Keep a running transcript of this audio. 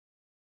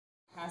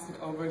pass it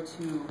over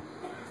to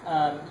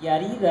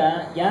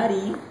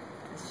Yari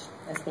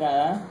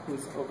Estrada,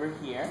 who's over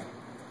here.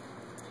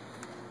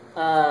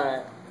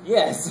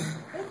 Yes.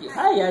 Thank you.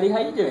 Hi, Yari. How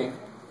you doing?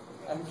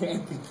 Okay.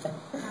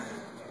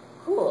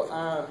 Cool.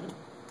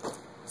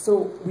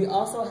 So we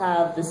also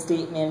have the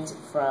statement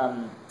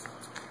from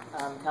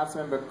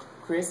Councilmember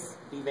Chris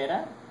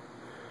Rivera,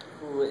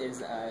 who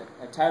is a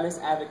tireless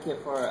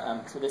advocate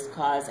for this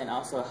cause and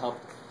also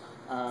helped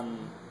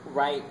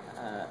write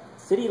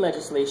city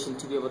legislation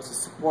to be able to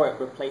support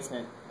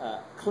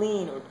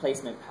clean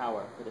replacement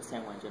power for the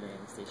San Juan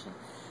Generating Station.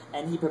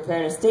 And he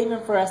prepared a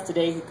statement for us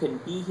today. He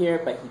couldn't be here,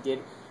 but he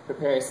did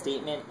prepare a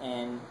statement,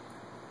 and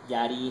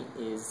Yari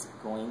is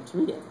going to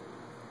read it.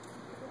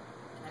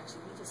 And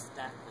actually, we just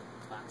stacked the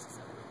boxes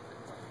up real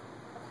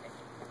quick.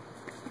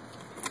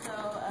 So,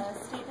 a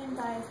statement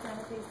by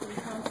Santa Fe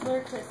City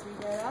Councilor Chris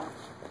Rivera.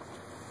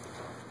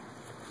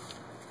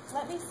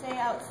 Let me say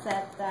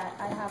outset that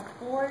I have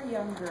 4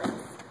 young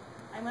girls.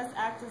 I must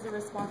act as a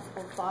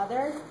responsible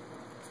father,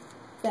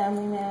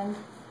 family man,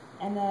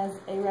 and as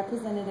a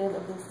representative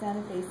of the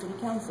Santa Fe City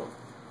Council.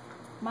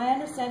 My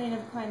understanding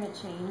of climate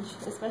change,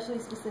 especially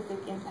specific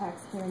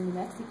impacts here in New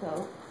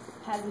Mexico,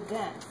 has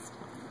advanced.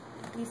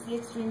 We see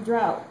extreme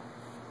drought,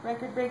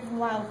 record-breaking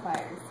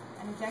wildfires,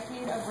 and a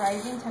decade of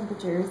rising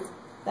temperatures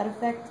that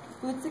affect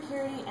food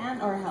security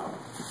and our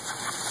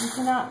health. We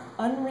cannot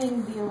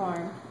unring the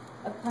alarm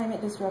of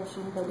climate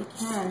disruption, but we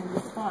can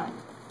respond.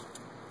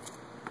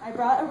 I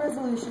brought a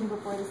resolution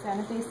before the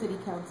Santa Fe City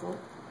Council,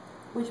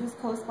 which was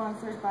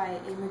co-sponsored by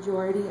a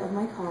majority of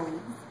my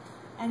colleagues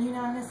and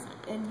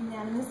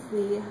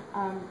unanimously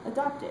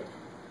adopted,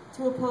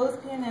 to oppose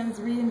PNM's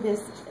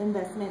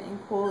reinvestment in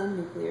coal and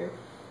nuclear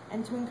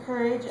and to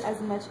encourage as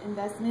much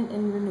investment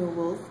in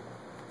renewables.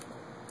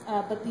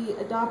 But the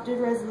adopted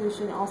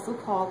resolution also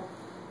called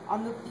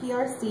on the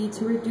PRC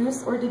to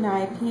reduce or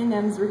deny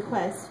PNM's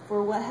request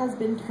for what has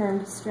been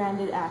termed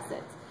stranded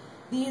assets.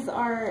 These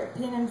are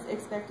PNM's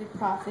expected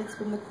profits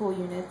from the coal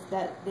units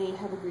that they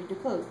have agreed to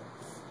close.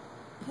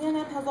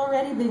 PNM has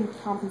already been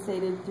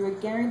compensated through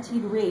a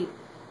guaranteed rate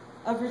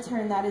of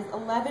return that is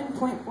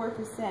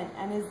 11.4%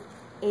 and is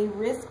a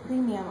risk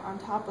premium on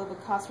top of a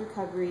cost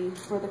recovery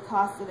for the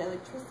cost of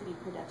electricity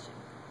production.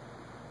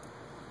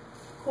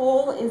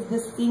 Coal is the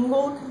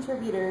single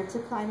contributor to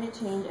climate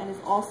change and is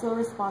also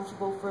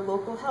responsible for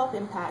local health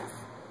impacts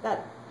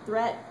that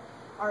threaten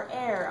our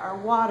air, our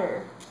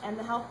water, and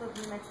the health of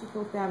New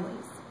Mexico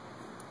families.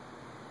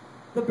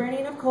 The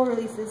burning of coal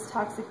releases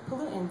toxic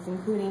pollutants,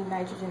 including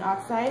nitrogen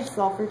oxides,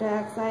 sulfur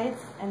dioxides,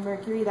 and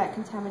mercury that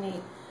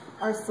contaminate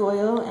our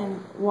soil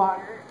and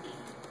water,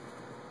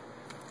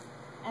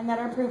 and that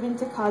are proven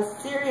to cause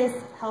serious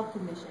health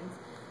conditions,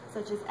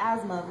 such as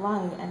asthma,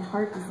 lung, and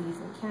heart disease,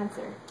 and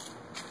cancer.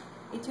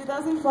 A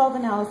 2012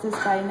 analysis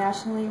by a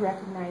nationally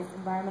recognized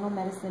environmental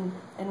medicine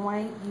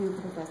NYU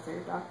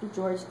professor, Dr.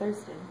 George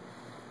Thurston,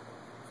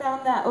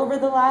 found that over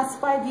the last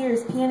 5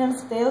 years,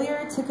 PNM's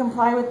failure to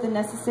comply with the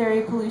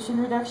necessary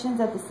pollution reductions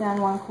at the San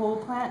Juan coal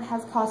plant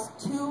has cost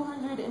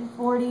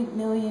 $240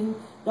 million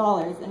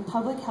in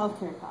public health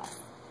care costs,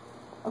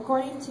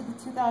 according to the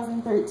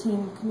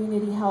 2013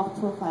 Community Health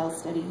Profile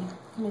Study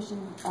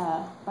commissioned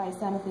by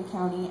Santa Fe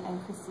County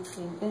and Crystal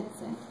St.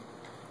 Vincent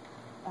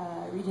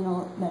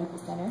Regional Medical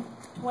Center.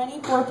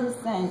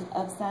 24%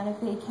 of Santa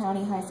Fe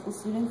County high school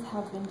students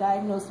have been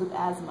diagnosed with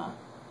asthma.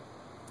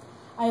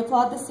 I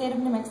applaud the state of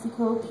New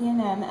Mexico,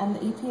 PNM, and the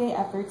EPA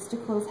efforts to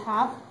close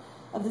half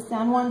of the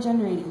San Juan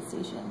Generating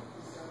Station.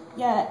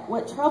 Yet,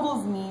 what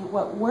troubles me,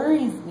 what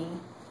worries me,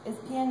 is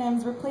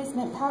PNM's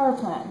replacement power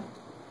plan,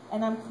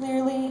 and I'm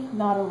clearly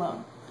not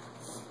alone.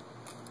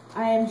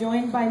 I am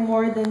joined by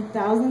more than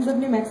thousands of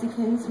New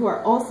Mexicans who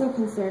are also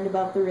concerned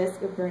about the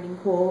risk of burning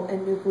coal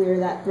and nuclear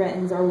that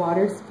threatens our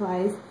water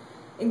supplies,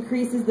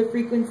 increases the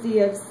frequency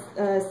of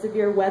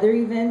severe weather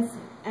events,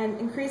 and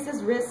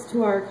increases risk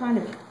to our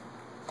economy.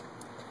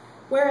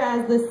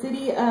 Whereas the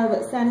City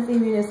of Santa Fe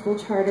Municipal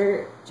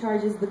Charter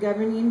charges the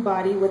governing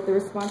body with the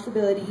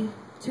responsibility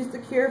to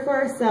secure for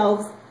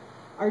ourselves,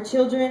 our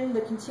children, the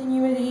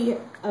continuity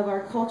of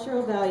our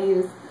cultural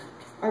values,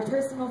 our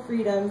personal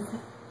freedoms,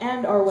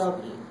 and our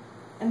well-being.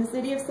 And the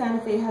City of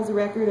Santa Fe has a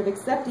record of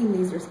accepting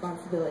these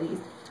responsibilities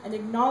and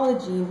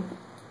acknowledging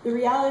the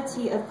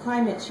reality of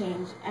climate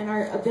change and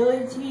our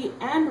ability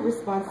and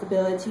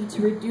responsibility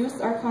to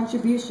reduce our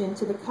contribution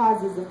to the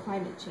causes of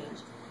climate change,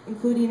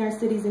 including our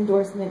city's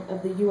endorsement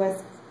of the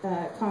U.S.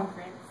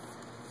 Conference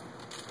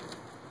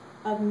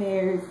of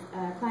Mayors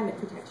Climate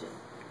Protection.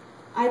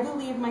 I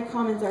believe my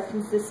comments are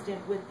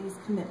consistent with these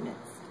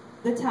commitments.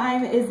 The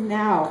time is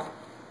now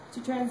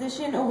to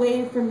transition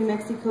away from New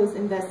Mexico's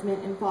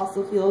investment in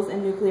fossil fuels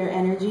and nuclear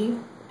energy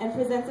and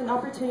presents an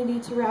opportunity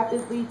to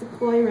rapidly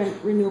deploy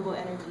renewable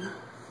energy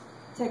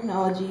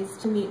technologies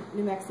to meet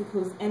New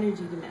Mexico's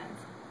energy demands.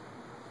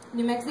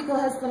 New Mexico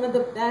has some of the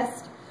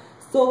best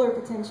solar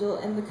potential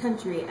in the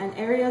country and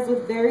areas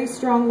with very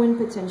strong wind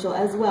potential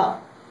as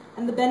well.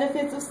 And the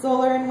benefits of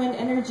solar and wind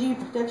energy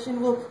production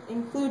will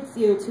include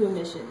CO2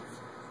 emissions.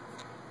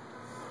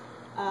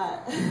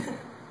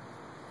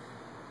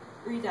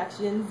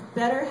 reductions,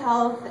 better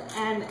health,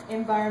 and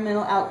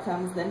environmental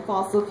outcomes than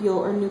fossil fuel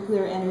or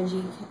nuclear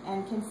energy,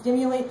 and can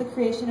stimulate the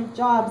creation of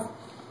jobs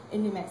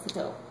in New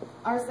Mexico.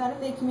 Our Santa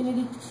Fe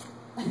Community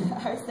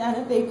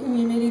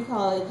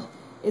College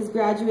is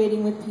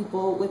graduating with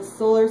people with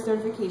solar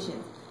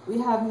certifications. We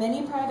have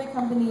many private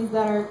companies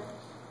that are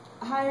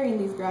hiring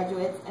these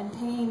graduates and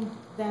paying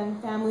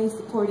them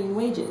family-supporting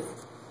wages.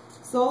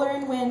 Solar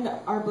and wind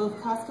are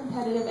both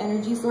cost-competitive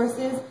energy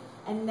sources,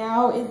 and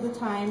now is the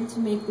time to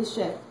make the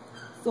shift.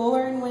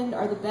 Solar and wind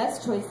are the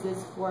best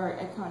choices for our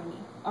economy,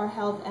 our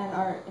health, and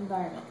our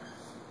environment.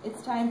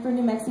 It's time for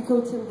New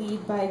Mexico to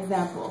lead by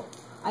example.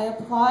 I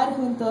applaud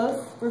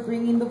Juntos for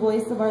bringing the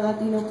voice of our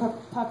Latino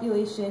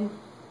population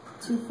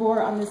to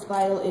fore on this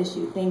vital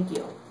issue. Thank you.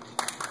 Yay!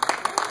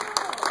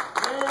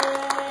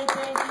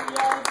 Thank you,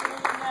 Yadi, for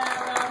reading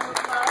that. Round of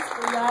applause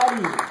for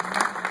Yadi.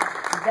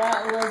 That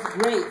was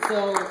great.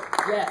 So,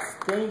 yes,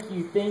 thank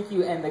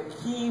you. And the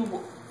key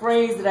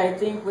phrase that I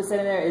think was said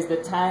in there is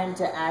the time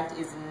to act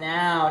is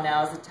now.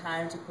 Now is the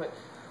time to put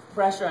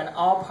pressure on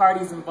all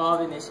parties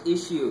involved in this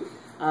issue.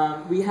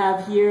 We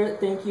have here,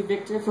 thank you,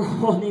 Victor, for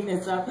holding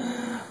this up,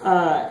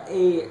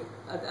 a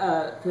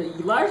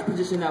large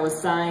petition that was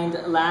signed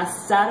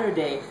last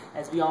Saturday.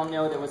 As we all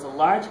know, there was a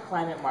large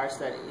climate march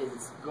that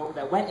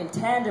went in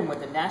tandem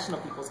with the National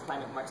People's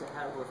Climate March that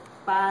had over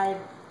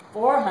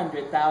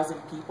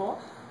 400,000 people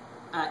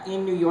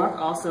in New York.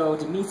 Also,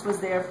 Denise was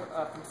there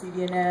from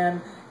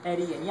CDNM,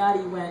 Eddie and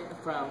Yadi went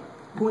from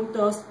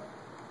Juntos.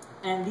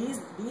 And these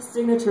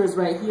signatures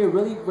right here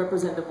really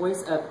represent the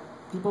voice of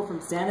people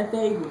from Santa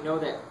Fe who know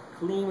that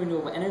clean,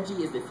 renewable energy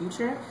is the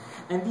future.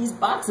 And these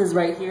boxes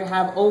right here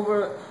have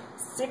over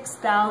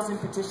 6,000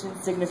 petition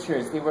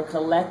signatures. They were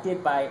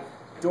collected by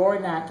door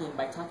knocking,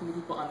 by talking to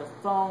people on the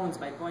phones,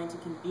 by going to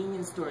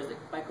convenience stores,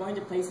 by going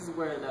to places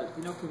where the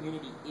Latino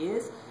community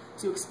is,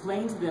 to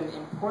explain to them the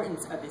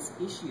importance of this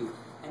issue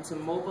and to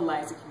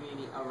mobilize the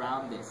community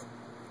around this.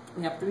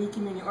 We have 3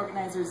 community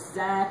organizers,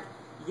 Zach,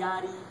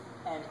 Yadi,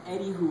 and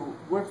Eddie, who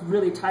worked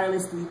really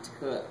tirelessly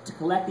to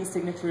collect these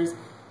signatures.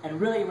 And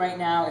really right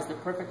now is the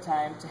perfect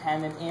time to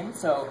hand them in.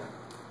 So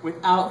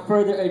without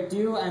further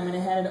ado, I'm going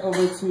to hand it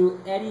over to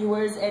Eddie.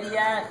 Where's Eddie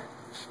at?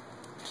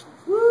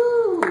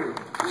 Woo!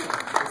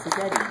 This is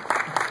Eddie.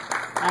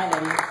 Hi,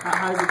 Eddie.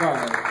 How's it going,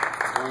 Eddie?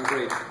 It's going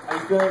great. Are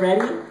you feeling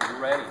ready?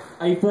 I'm ready.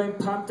 Are you feeling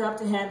pumped up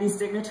to hand these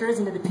signatures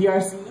into the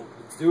PRC?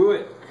 Let's do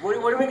it. What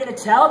are we going to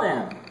tell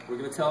them? We're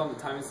going to tell them the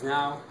time is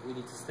now. We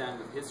need to stand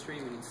with history.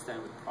 We need to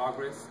stand with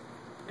progress.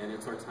 And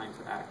it's our time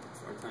to act.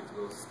 It's our time to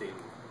go stable.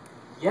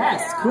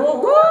 Yes, cool.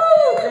 Woo!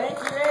 Thank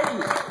you,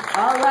 Eddie.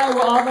 All right,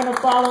 we're all going to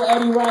follow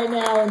Eddie right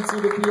now into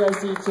the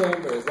PRC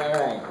chambers. All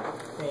right.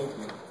 Thank you.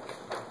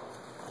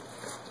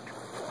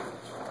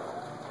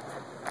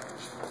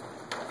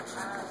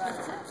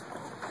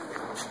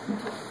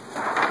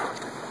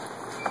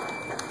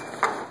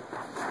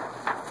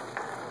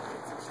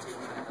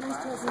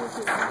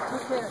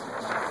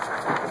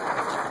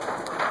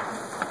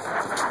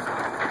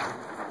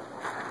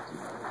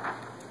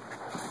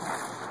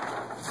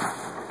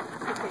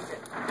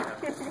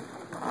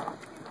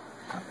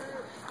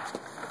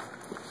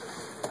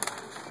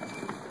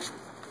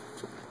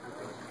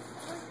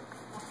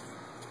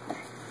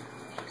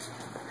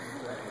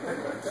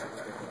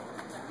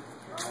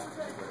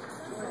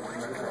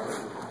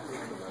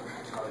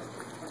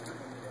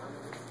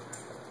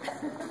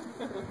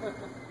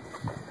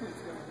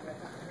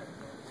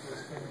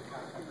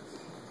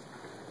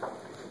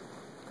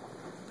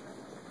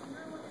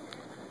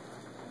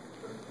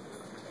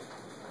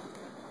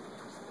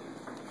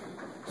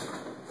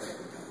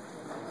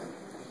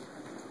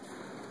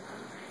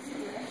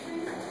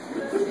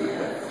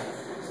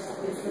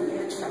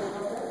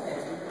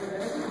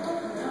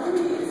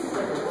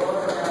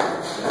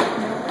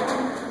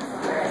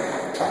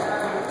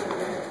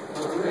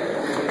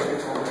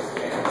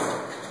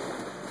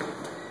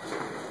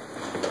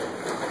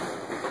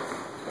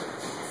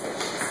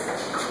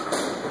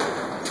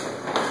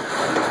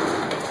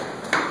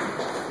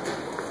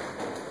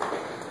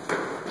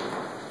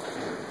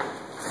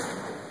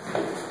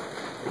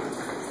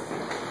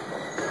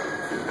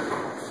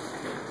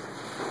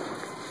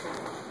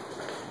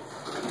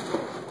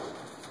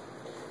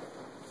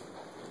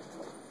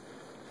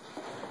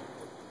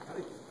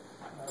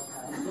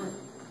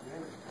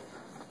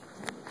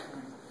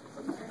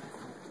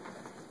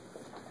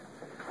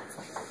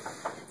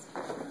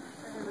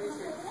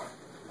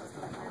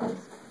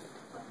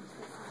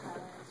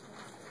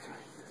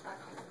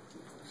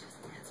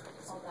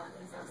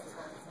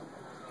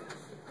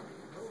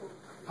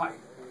 Hi.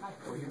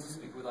 We're here to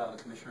speak with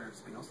Commissioner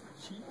Espinosa.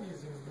 She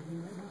is in a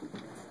meeting right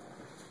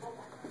now.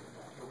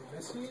 A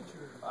message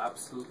or?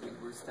 Absolutely.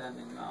 We're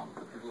standing with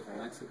the people of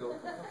Mexico,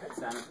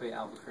 Santa Fe,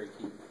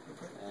 Albuquerque,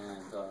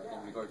 and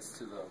in regards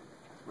to the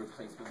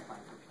replacement plan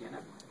for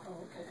PNM. Oh,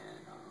 okay.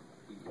 And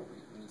we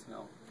need to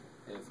know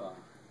if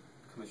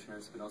Commissioner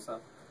Espinosa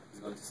is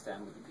going to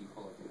stand with the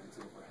people of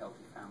Mexico for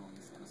healthy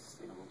families and a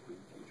sustainable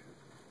green future.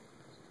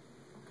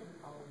 Okay.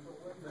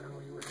 Let her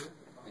know you were here.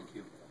 Thank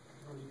you.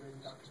 Are you ready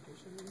to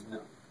application?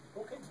 No.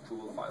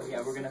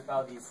 Yeah, we're going to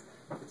file these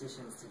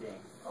petitions today.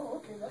 Oh,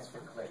 okay, that's for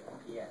clerk.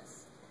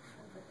 Yes.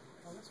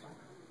 Oh, that's fine.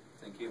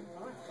 Thank you.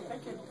 All right,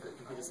 thank you.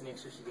 You can just make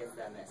sure she gets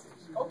that message.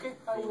 Okay,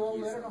 I Thank will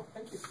you, let her sir. know.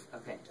 Thank you.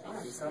 Okay,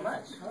 thank you so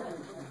much.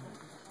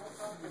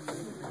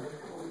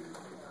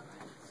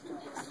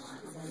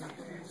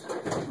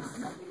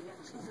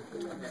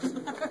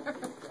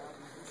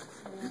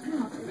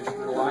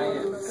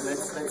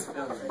 Let's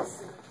film this.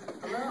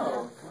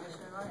 Hello,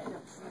 Commissioner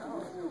Lyons.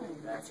 Oh,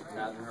 that's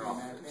Not in her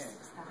office.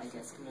 I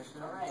guess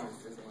Commissioner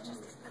Lyons is in.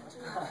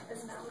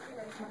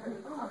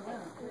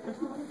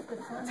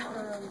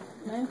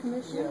 Nine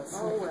commissioners?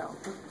 Oh, well.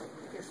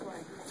 Guess what?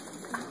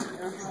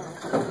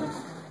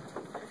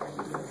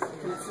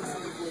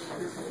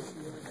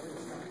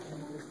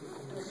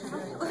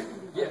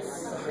 Yes.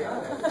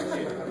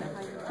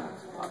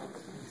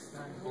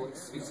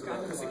 Speak to the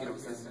executive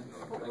assistant.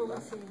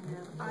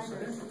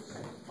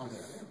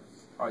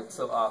 All right,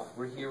 so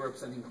we're here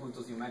representing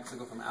Juntos New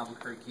Mexico from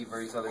Albuquerque,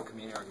 various other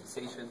community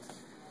organizations,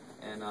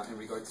 and in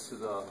regards to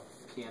the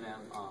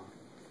PNM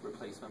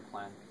replacement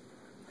plan.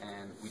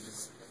 And we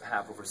just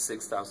have over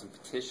 6,000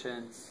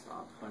 petitions,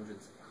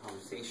 hundreds of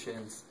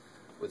conversations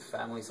with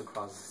families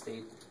across the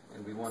state,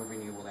 and we want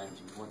renewable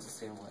energy. We want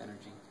sustainable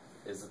energy.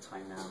 Is the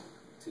time now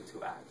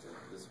to act. And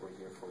this we're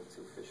here for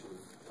to officially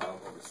file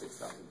over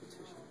 6,000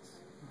 petitions.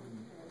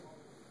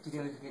 Do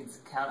you think we can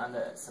count on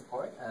the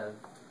support of?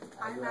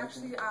 I'm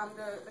actually the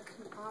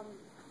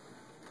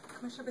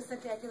Commissioner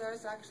Vicente Aguilar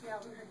is actually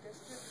out in her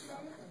district today.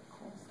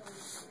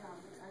 So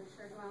I'm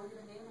sure you want to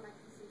leave a name and I can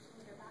see if she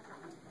can get back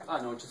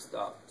on. No, just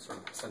sort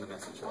of send a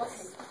message.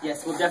 Okay.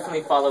 Yes, we'll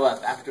definitely follow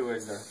up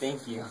afterwards though.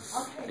 Thank you.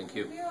 Okay. Thank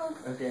you.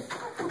 Okay.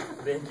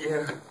 Thank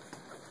you.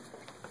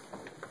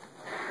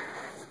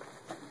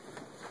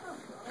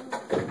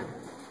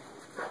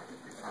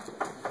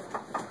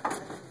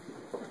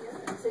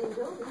 So you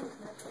go.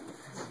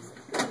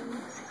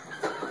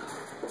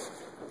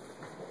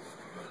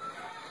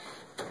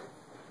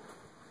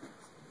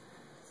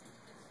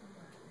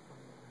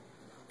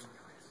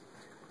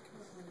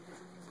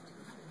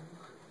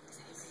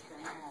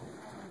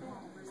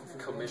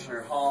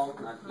 Commissioner Hall,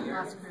 not here.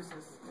 All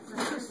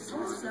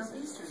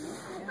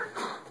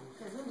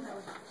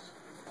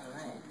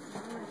right.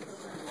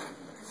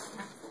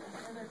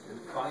 And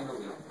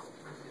finally,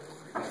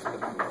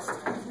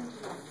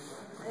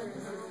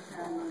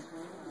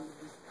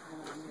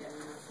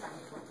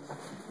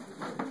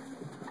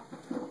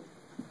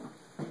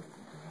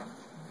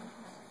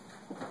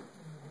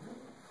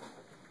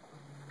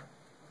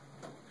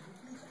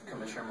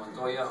 Commissioner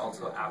Montoya,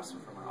 also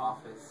absent from her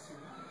office,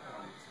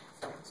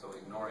 so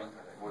ignoring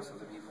the voice of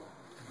the people.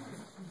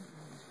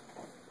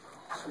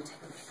 Should we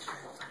take a picture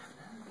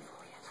before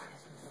we answer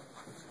this?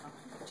 Would you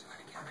want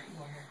to get right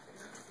here?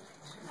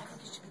 I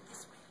think it should be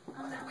this way.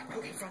 Oh, that way.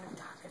 Okay, in front of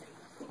Doc. Okay,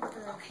 on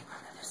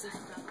the other side.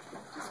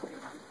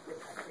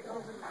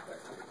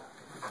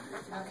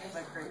 Okay.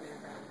 Like right there.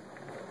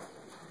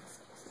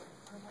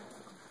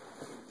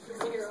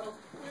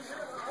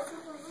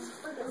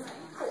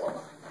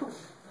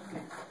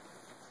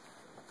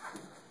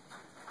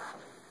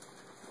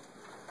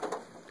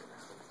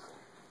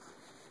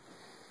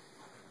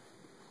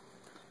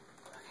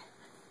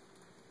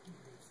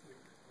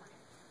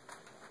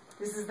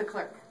 This is the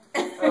clerk.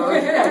 We're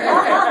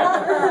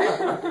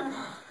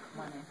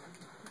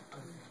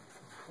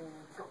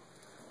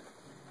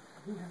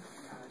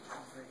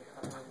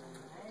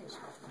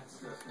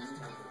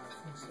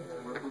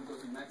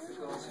Juntos New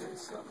Mexico.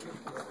 It's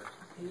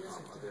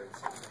other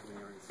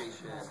community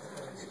organizations,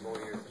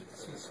 lawyers,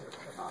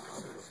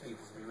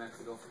 people from New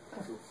Mexico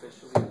to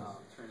officially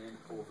turn in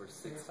over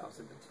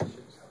 6,000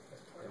 petitions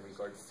in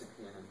regards to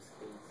PNM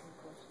states.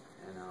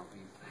 And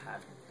we've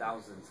had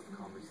thousands of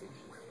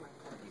conversations with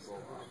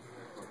people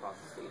across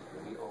the state.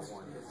 And we all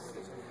want a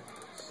sustainable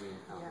green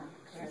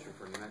future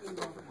for New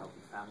Mexico, for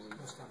healthy families.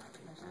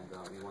 And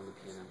we want the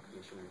PNM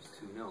commissioners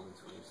to know and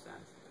to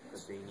understand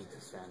that they need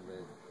to stand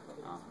with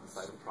the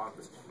side of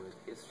progress, with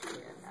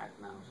history, and act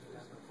now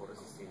for a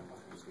sustainable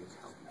and green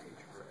healthy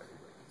future for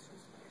everybody.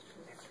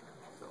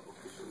 So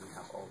officially we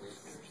have all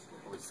this,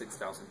 over 6,000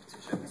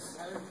 petitions.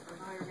 Now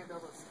you're going to be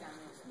able to scan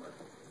this, but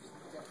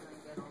definitely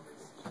get all this.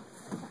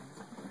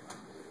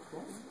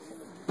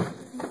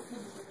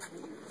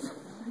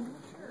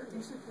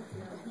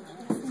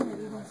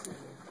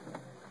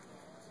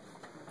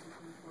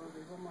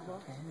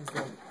 Okay,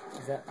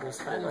 is that your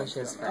spine or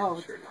just fine?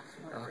 Oh,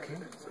 okay.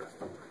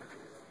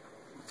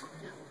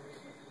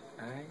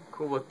 Alright,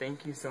 cool. Well,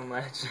 thank you so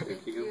much.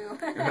 Thank you.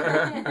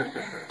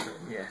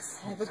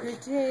 Yes. have a good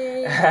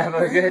day. Have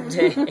a good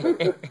day.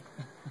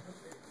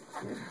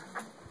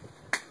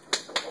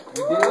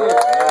 You did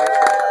it!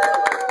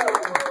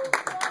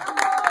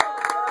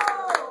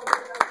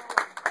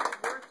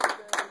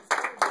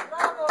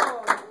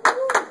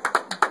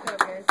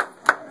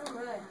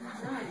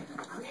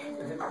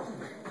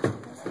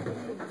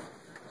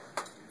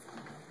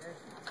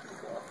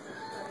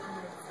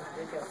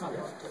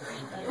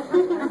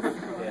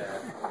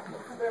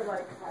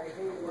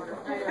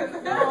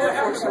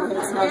 Unfortunately,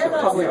 it's not the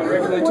public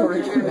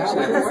regulatory commission.